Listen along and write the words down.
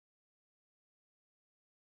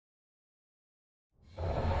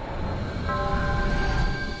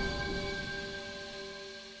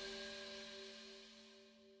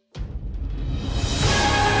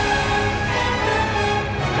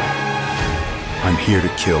I'm here to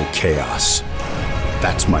kill chaos.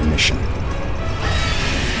 That's my mission.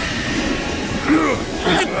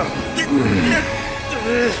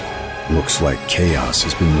 Looks like chaos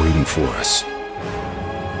has been waiting for us.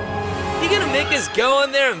 You gonna make us go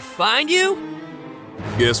in there and find you?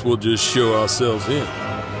 Guess we'll just show ourselves in.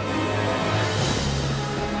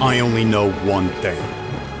 I only know one thing.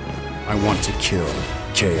 I want to kill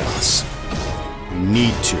chaos. I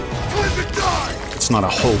need to. Live and die! It's not a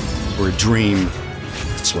hope or a dream.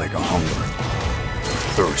 It's like a hunger.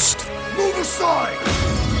 Thirst. Move aside!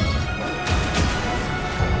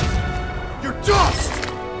 You're dust!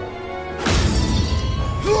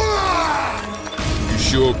 You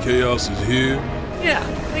sure chaos is here? Yeah,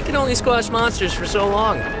 they can only squash monsters for so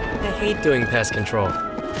long. I hate doing pest control.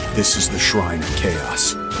 This is the Shrine of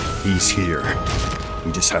Chaos. He's here.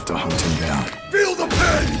 We just have to hunt him down. Feel the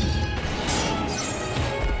pain!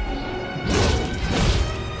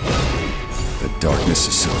 The darkness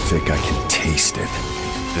is so thick I can taste it.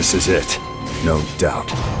 This is it. No doubt.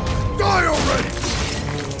 Die already!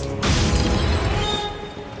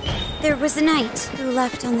 There was a knight who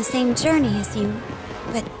left on the same journey as you,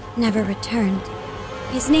 but never returned.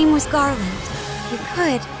 His name was Garland. If you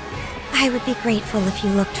could, I would be grateful if you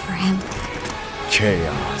looked for him.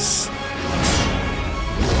 Chaos.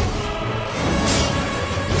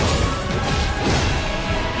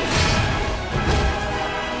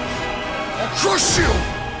 I'll crush you!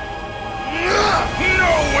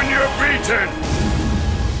 Know when you're beaten!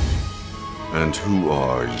 And who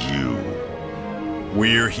are you?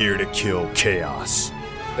 We're here to kill chaos.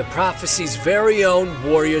 The prophecy's very own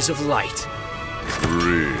Warriors of Light.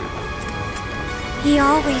 Really? He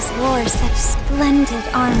always wore such splendid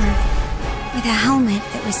armor, with a helmet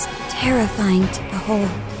that was terrifying to behold.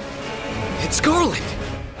 It's Garland!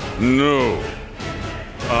 No.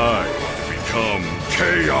 I become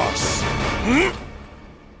chaos.